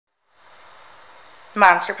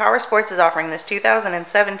Monster Powersports is offering this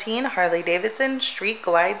 2017 Harley-Davidson Street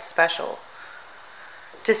Glide Special.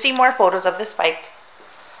 To see more photos of this bike,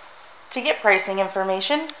 to get pricing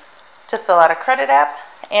information, to fill out a credit app,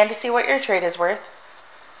 and to see what your trade is worth,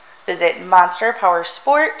 visit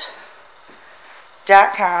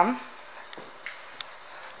monsterpowersport.com.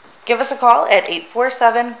 Give us a call at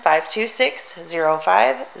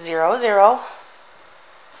 847-526-0500.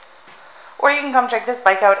 Or you can come check this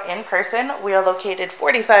bike out in person. We are located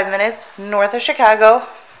 45 minutes north of Chicago.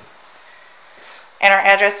 And our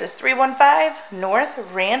address is 315 North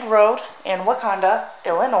Rand Road in Wauconda,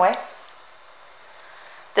 Illinois.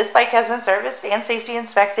 This bike has been serviced and safety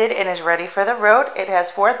inspected and is ready for the road. It has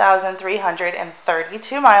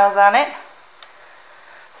 4,332 miles on it.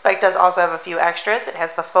 This bike does also have a few extras. It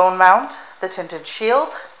has the phone mount, the tinted shield,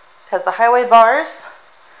 it has the highway bars,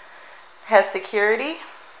 has security,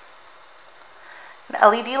 and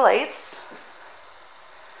LED lights.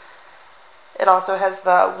 It also has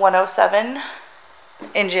the 107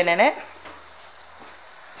 engine in it.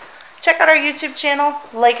 Check out our YouTube channel,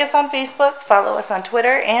 like us on Facebook, follow us on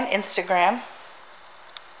Twitter and Instagram.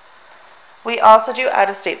 We also do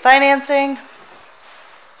out-of-state financing,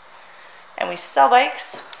 and we sell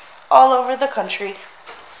bikes all over the country.